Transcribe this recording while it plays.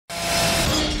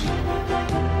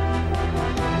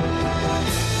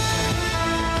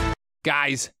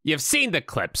Guys, you've seen the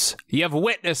clips. You've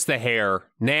witnessed the hair.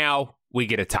 Now we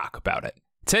get to talk about it.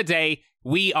 Today,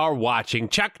 we are watching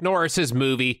Chuck Norris's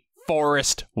movie,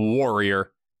 Forest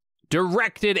Warrior,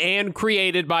 directed and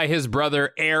created by his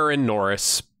brother, Aaron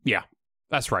Norris. Yeah,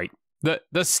 that's right.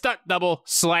 The stunt double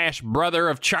 / brother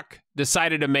of Chuck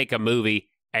decided to make a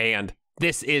movie, and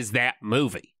this is that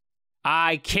movie.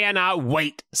 I cannot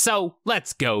wait, so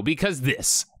let's go, because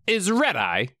this is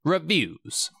Redeye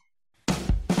Reviews.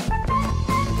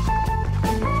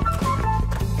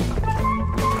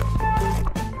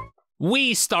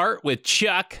 We start with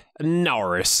Chuck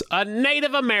Norris, a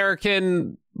Native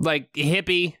American,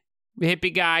 hippie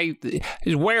guy.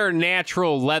 He's wearing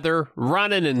natural leather,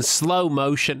 running in slow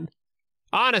motion.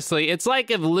 Honestly, it's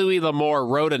like if Louis L'Amour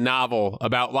wrote a novel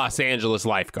about Los Angeles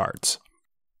lifeguards.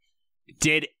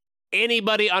 Did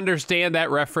anybody understand that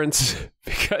reference?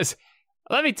 Because,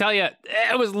 let me tell you,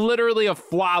 it was literally a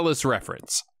flawless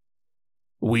reference.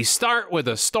 We start with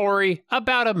a story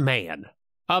about a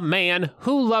man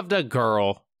who loved a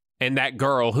girl, and that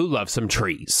girl who loved some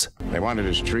trees. They wanted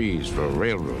his trees for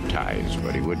railroad ties,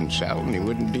 but he wouldn't sell and he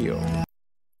wouldn't deal.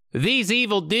 These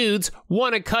evil dudes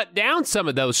want to cut down some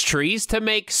of those trees to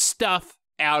make stuff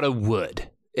out of wood.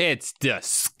 It's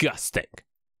disgusting.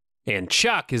 And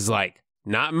Chuck is like,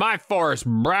 not my forest,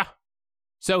 bruh.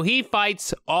 So he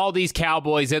fights all these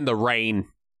cowboys in the rain.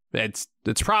 It's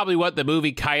probably what the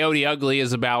movie Coyote Ugly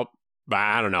is about.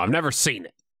 I don't know, I've never seen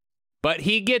it. But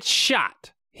he gets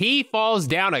shot. He falls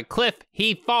down a cliff.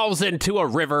 He falls into a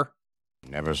river.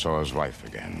 Never saw his wife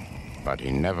again, but he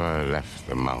never left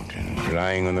the mountain,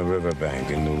 lying on the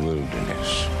riverbank in the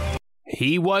wilderness.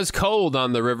 He was cold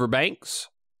on the riverbanks.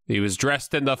 He was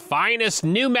dressed in the finest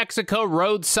New Mexico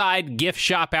roadside gift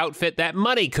shop outfit that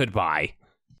money could buy.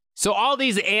 So all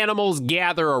these animals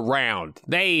gather around.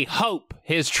 They hope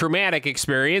his traumatic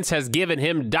experience has given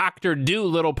him Dr.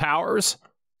 Dolittle powers,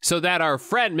 so that our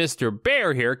friend Mr.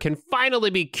 Bear here can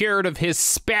finally be cured of his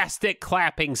spastic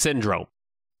clapping syndrome.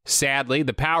 Sadly,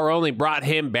 the power only brought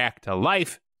him back to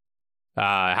life.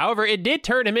 However, it did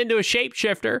turn him into a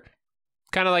shapeshifter.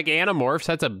 Kind of like Animorphs.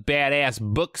 That's a badass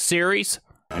book series.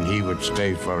 And he would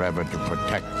stay forever to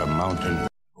protect the mountain.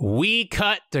 We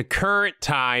cut to current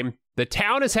time. The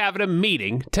town is having a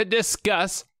meeting to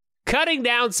discuss cutting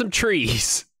down some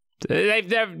trees. They've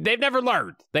never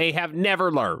learned. They have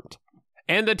never learned.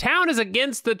 And the town is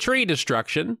against the tree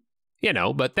destruction,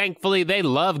 but thankfully they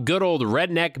love good old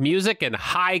redneck music and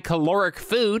high caloric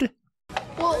food.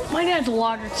 Well, my dad's a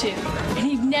logger too, and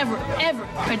he'd never, ever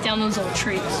cut down those old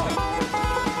trees.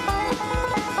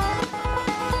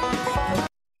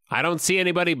 I don't see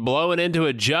anybody blowing into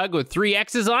a jug with 3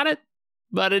 X's on it,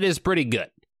 but it is pretty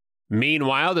good.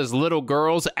 Meanwhile, this little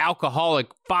girl's alcoholic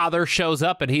father shows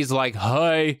up and he's like,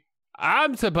 "Hey,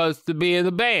 I'm supposed to be in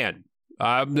the band.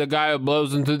 I'm the guy who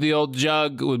blows into the old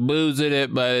jug with booze in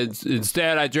it, but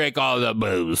instead I drank all the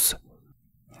booze."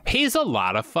 He's a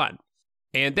lot of fun.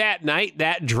 And that night,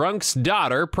 that drunk's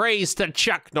daughter prays to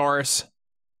Chuck Norris.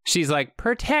 She's like,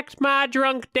 "Protect my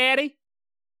drunk daddy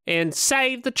and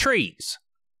save the trees."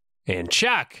 And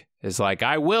Chuck is like,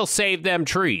 "I will save them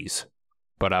trees,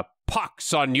 but a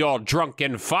pox on your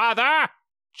drunken father.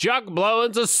 Jug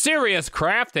blowing's a serious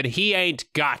craft and he ain't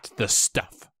got the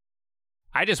stuff."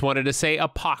 I just wanted to say a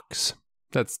pox.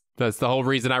 That's the whole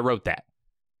reason I wrote that.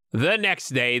 The next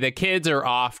day, the kids are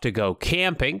off to go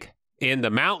camping in the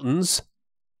mountains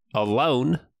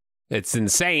alone. It's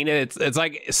insane. It's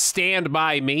like Stand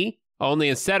By Me, only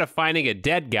instead of finding a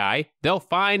dead guy, they'll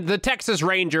find the Texas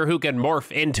Ranger who can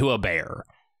morph into a bear.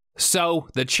 So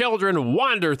the children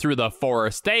wander through the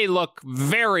forest. They look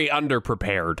very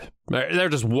underprepared. They're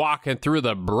just walking through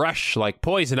the brush like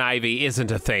poison ivy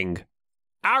isn't a thing.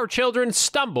 Our children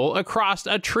stumble across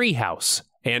a treehouse,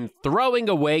 and throwing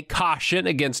away caution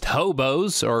against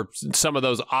hobos or some of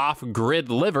those off-grid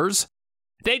livers,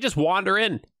 they just wander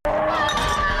in. I'm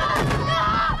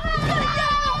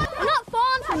not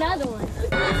falling for another one.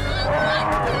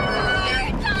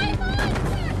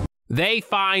 They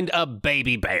find a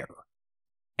baby bear.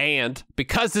 And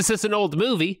because this is an old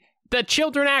movie, the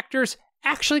children actors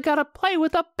actually got to play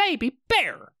with a baby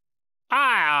bear.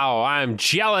 Ow, I'm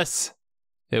jealous.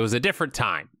 It was a different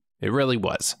time. It really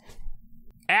was.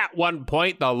 At one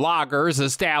point, the loggers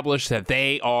established that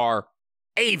they are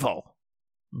evil.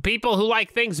 People who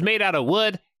like things made out of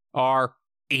wood are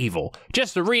evil.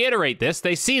 Just to reiterate this,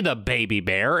 they see the baby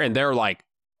bear and they're like,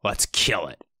 "Let's kill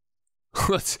it.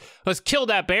 Let's kill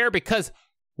that bear because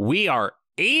we are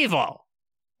evil."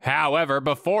 However,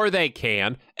 before they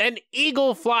can, an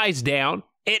eagle flies down,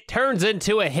 it turns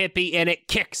into a hippie, and it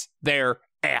kicks their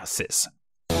asses.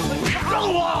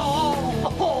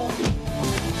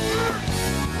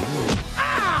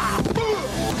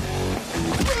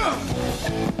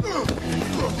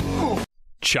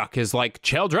 Chuck is like,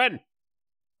 children,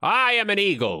 I am an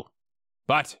eagle,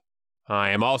 but I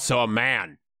am also a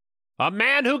man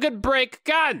who could break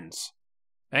guns,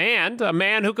 and a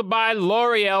man who could buy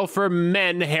L'Oreal for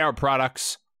men hair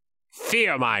products.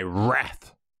 Fear my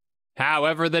wrath.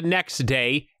 However, the next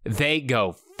day, they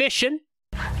go fishing.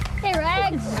 Hey,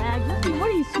 Rags. What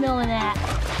are you smelling at?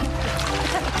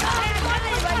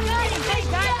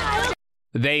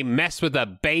 They mess with a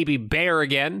baby bear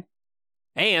again.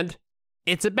 And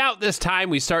it's about this time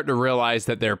we start to realize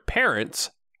that their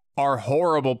parents are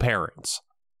horrible parents.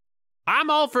 I'm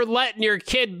all for letting your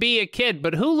kid be a kid,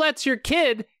 but who lets your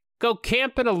kid go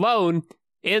camping alone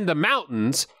in the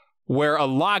mountains where a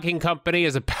logging company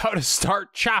is about to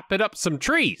start chopping up some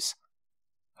trees?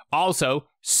 Also,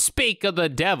 speak of the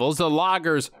devils, the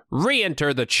loggers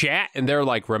re-enter the chat and they're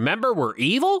like, remember, we're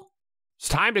evil? It's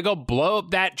time to go blow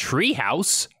up that tree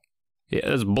house. Yeah,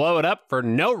 let's blow it up for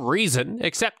no reason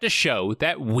except to show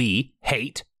that we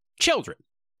hate children.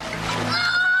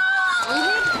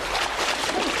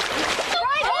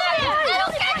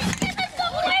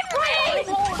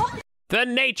 The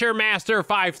Nature Master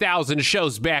 5000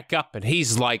 shows back up and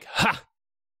he's like, ha,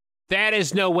 that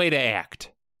is no way to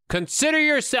act. Consider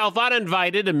yourself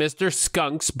uninvited to Mr.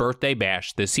 Skunk's birthday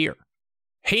bash this year.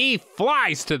 He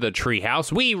flies to the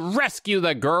treehouse. We rescue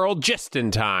the girl just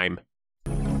in time.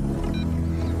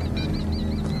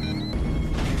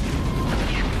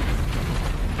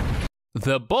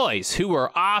 The boys, who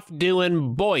are off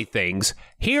doing boy things,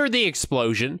 hear the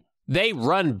explosion. They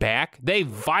run back. They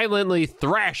violently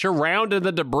thrash around in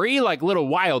the debris like little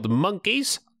wild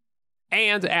monkeys.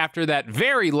 And after that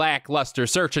very lackluster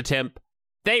search attempt,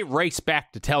 they race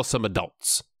back to tell some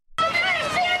adults.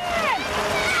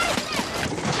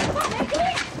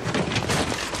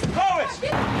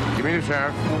 Give me the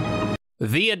sheriff.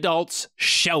 The adults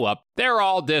show up. They're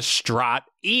all distraught,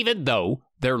 even though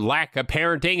their lack of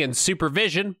parenting and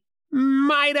supervision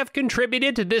might have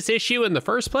contributed to this issue in the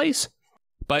first place.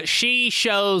 But she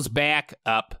shows back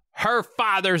up. Her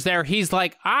father's there. He's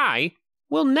like, I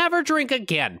will never drink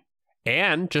again.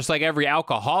 And just like every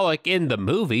alcoholic in the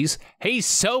movies, he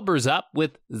sobers up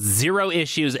with zero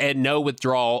issues and no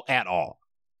withdrawal at all.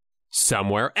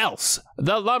 Somewhere else,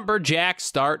 the lumberjacks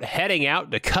start heading out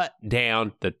to cut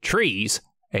down the trees,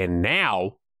 and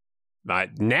now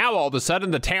all of a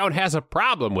sudden the town has a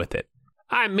problem with it.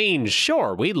 I mean,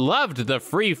 sure, we loved the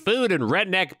free food and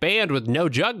redneck band with no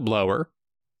jug blower,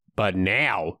 but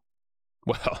now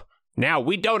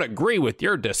we don't agree with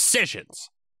your decisions.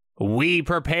 We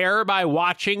prepare by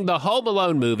watching the Home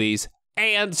Alone movies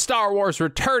and Star Wars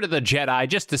Return of the Jedi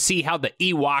just to see how the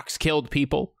Ewoks killed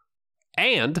people.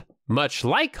 And, much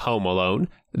like Home Alone,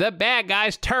 the bad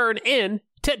guys turn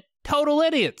into total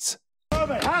idiots.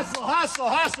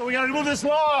 Hustle, we gotta move this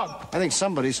along. I think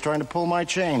somebody's trying to pull my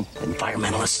chain.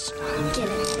 Environmentalists.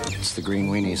 It's the green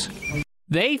weenies.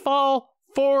 They fall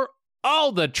for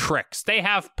all the tricks. They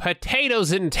have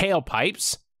potatoes in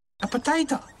tailpipes. A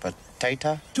potato.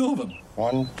 Potato? Two of them.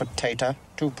 One potato,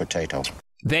 two potato.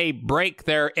 They break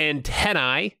their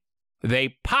antennae.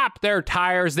 They pop their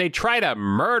tires. They try to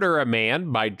murder a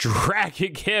man by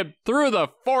dragging him through the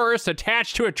forest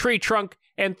attached to a tree trunk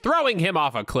and throwing him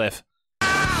off a cliff.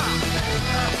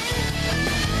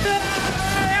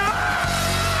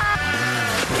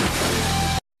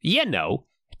 You know,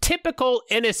 typical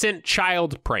innocent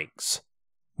child pranks.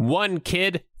 One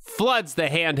kid floods the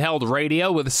handheld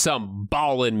radio with some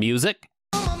ballin' music.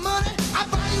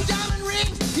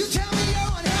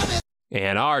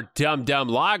 And our dumb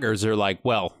loggers are like,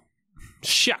 well,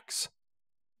 shucks.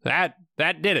 That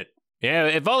did it. Yeah,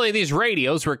 if only these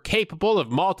radios were capable of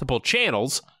multiple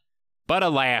channels. But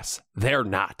alas, they're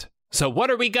not. So what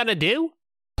are we gonna do?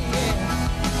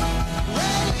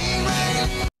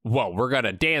 Well, we're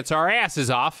gonna dance our asses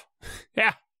off.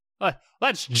 Yeah,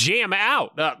 let's jam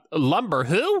out. Lumber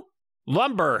who?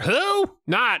 Lumber who?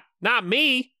 Not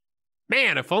me.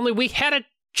 Man, if only we had a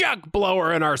jug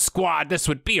blower in our squad, this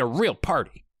would be a real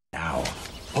party. Now.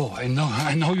 Oh, I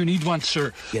know you need one,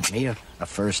 sir. Get me a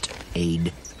first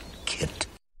aid kit.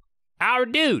 Our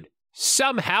dude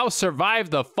somehow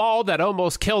survived the fall that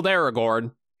almost killed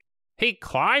Aragorn. He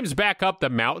climbs back up the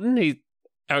mountain. He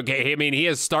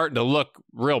is starting to look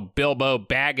real Bilbo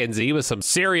Bagginsy with some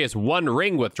serious One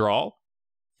Ring withdrawal.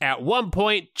 At one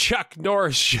point, Chuck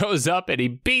Norris shows up and he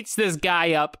beats this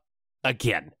guy up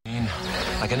again.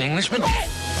 Like an Englishman?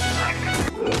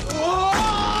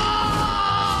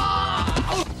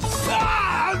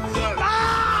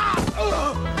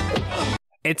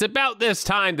 It's about this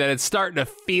time that it's starting to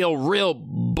feel real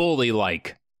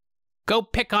bully-like. Go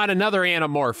pick on another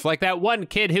Animorph, like that one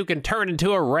kid who can turn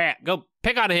into a rat. Go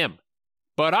pick on him.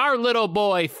 But our little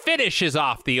boy finishes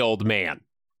off the old man.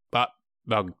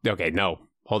 Okay, no,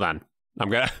 hold on. I'm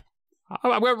gonna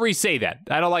re-say that.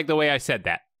 I don't like the way I said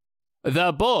that.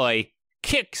 The boy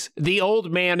kicks the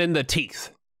old man in the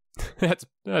teeth. That's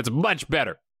much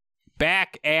better.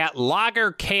 Back at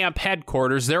Logger Camp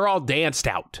headquarters, they're all danced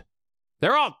out.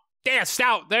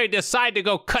 They decide to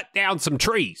go cut down some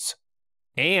trees.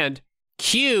 And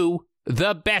cue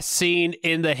the best scene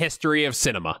in the history of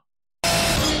cinema.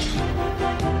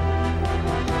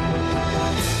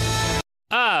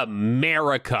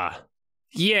 America.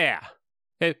 Yeah.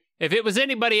 If it was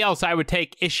anybody else, I would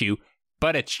take issue,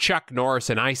 but it's Chuck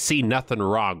Norris, and I see nothing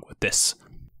wrong with this.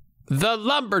 The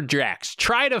lumberjacks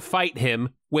try to fight him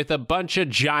with a bunch of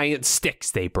giant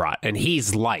sticks they brought, and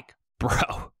he's like,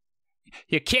 bro,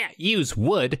 you can't use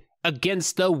wood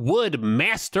against the wood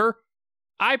master.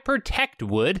 I protect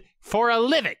wood for a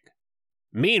living.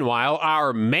 Meanwhile,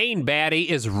 our main baddie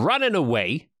is running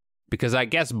away because I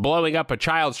guess blowing up a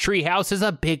child's treehouse is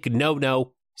a big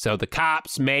no-no, so the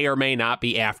cops may or may not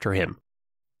be after him.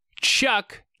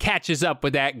 Chuck catches up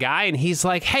with that guy, and he's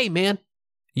like, hey, man,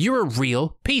 you're a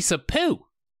real piece of poo.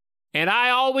 And I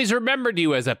always remembered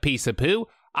you as a piece of poo.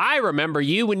 I remember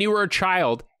you when you were a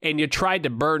child and you tried to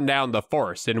burn down the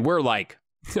forest. And we're like,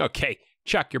 okay,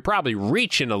 Chuck, you're probably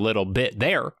reaching a little bit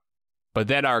there. But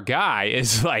then our guy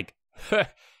is like,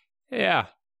 yeah,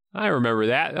 I remember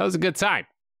that. That was a good time.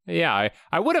 Yeah,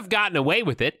 I would have gotten away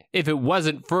with it if it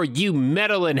wasn't for you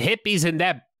meddling hippies and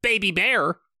that baby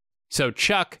bear. So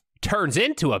Chuck turns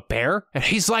into a bear and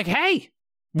he's like, hey,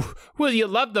 will you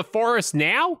love the forest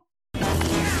now?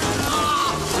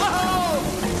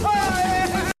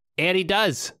 And he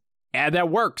does. And that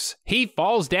works. He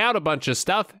falls down a bunch of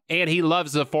stuff, and he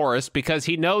loves the forest because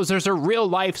he knows there's a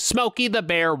real-life Smokey the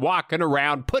Bear walking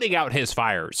around putting out his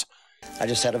fires. I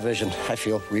just had a vision. I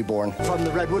feel reborn. From the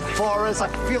redwood forest, I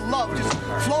feel love just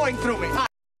flowing through me.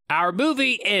 Our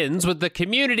movie ends with the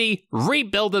community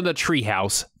rebuilding the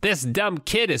treehouse. This dumb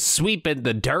kid is sweeping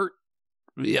the dirt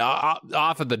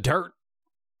off of the dirt.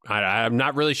 I'm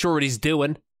not really sure what he's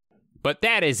doing. But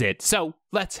that is it. So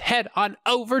let's head on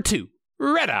over to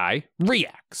Redeye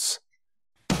Reacts.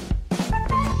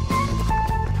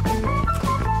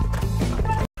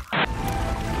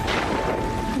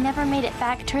 He never made it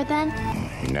back to her then?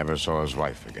 He never saw his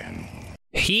wife again.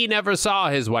 He never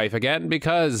saw his wife again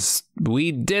because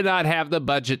we did not have the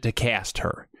budget to cast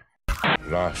her.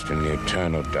 Lost in the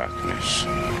eternal darkness,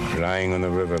 lying on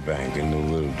the riverbank in the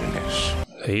wilderness.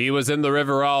 He was in the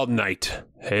river all night,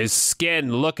 his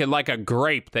skin looking like a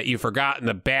grape that you forgot in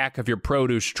the back of your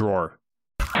produce drawer.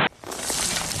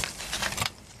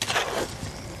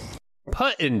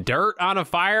 Putting dirt on a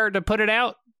fire to put it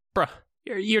out? Bruh,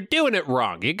 you're doing it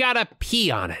wrong. You gotta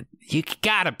pee on it.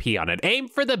 Aim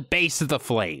for the base of the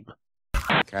flame.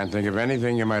 Can't think of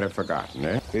anything you might have forgotten,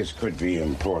 eh? This could be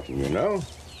important, you know?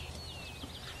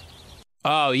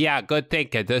 Oh, yeah, good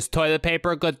thinking. This toilet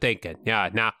paper, good thinking. Yeah,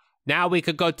 now we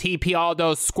could go TP all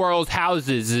those squirrels'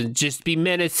 houses and just be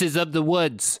menaces of the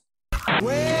woods.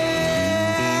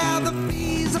 Well, the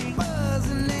bees are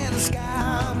buzzing in the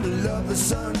sky. Love the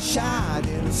sunshine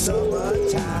in the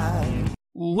summertime.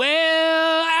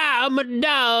 Well, I'm a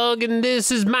dog and this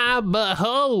is my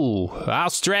butthole. I'll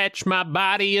stretch my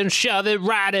body and shove it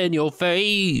right in your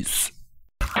face.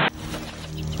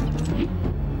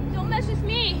 Don't mess with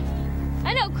me.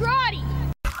 I know karate.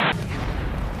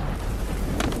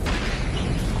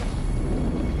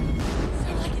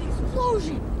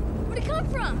 Explosion! Where'd it come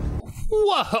from?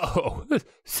 Whoa!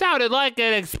 Sounded like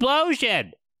an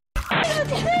explosion! You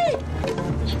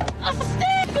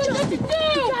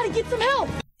gotta get some help!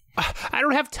 I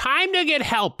don't have time to get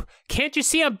help! Can't you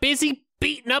see I'm busy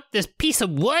beating up this piece of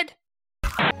wood?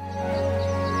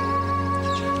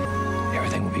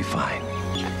 Everything will be fine.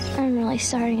 I'm really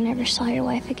sorry you never saw your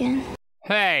wife again.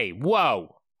 Hey,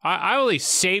 whoa! I only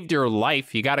saved your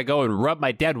life. You gotta go and rub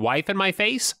my dead wife in my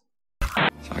face?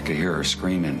 So I could hear her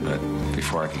screaming, but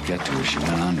before I could get to her, she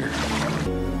went under.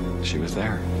 She was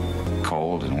there,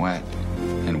 cold and wet,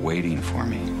 and waiting for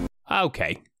me.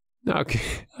 Okay.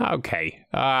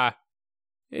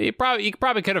 You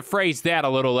probably could have phrased that a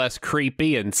little less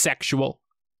creepy and sexual.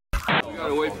 We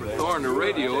gotta wait for Thorne to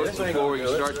radio us before we can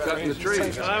start cutting the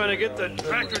trees. I'm gonna get the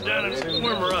tractor down and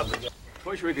warm her up.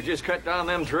 Wish we could just cut down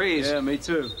them trees. Yeah, me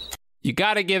too. You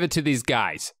gotta give it to these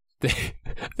guys.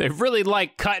 They really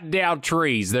like cutting down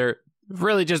trees. They're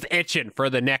really just itching for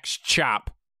the next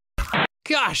chop.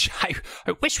 Gosh, I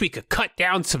wish we could cut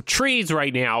down some trees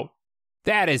right now.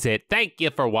 That is it. Thank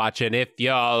you for watching. If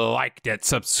you liked it,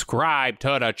 subscribe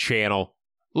to the channel.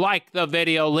 Like the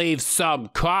video, leave some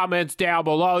comments down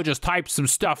below. Just type some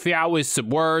stuff out with some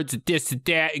words, this and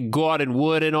that, and God and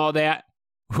wood and all that.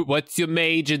 What's your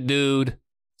major, dude?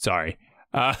 Sorry.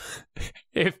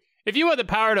 If you want the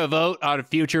power to vote on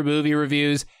future movie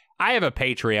reviews, I have a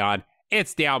Patreon.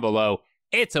 It's down below.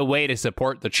 It's a way to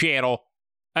support the channel.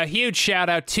 A huge shout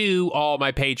out to all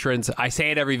my patrons. I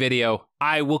say it every video.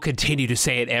 I will continue to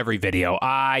say it every video.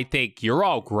 I think you're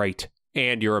all great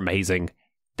and you're amazing.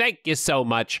 Thank you so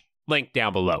much. Link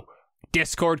down below.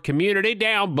 Discord community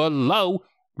down below.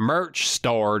 Merch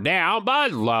store down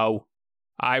below.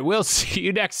 I will see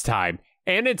you next time.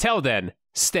 And until then,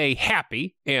 stay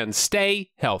happy and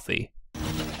stay healthy.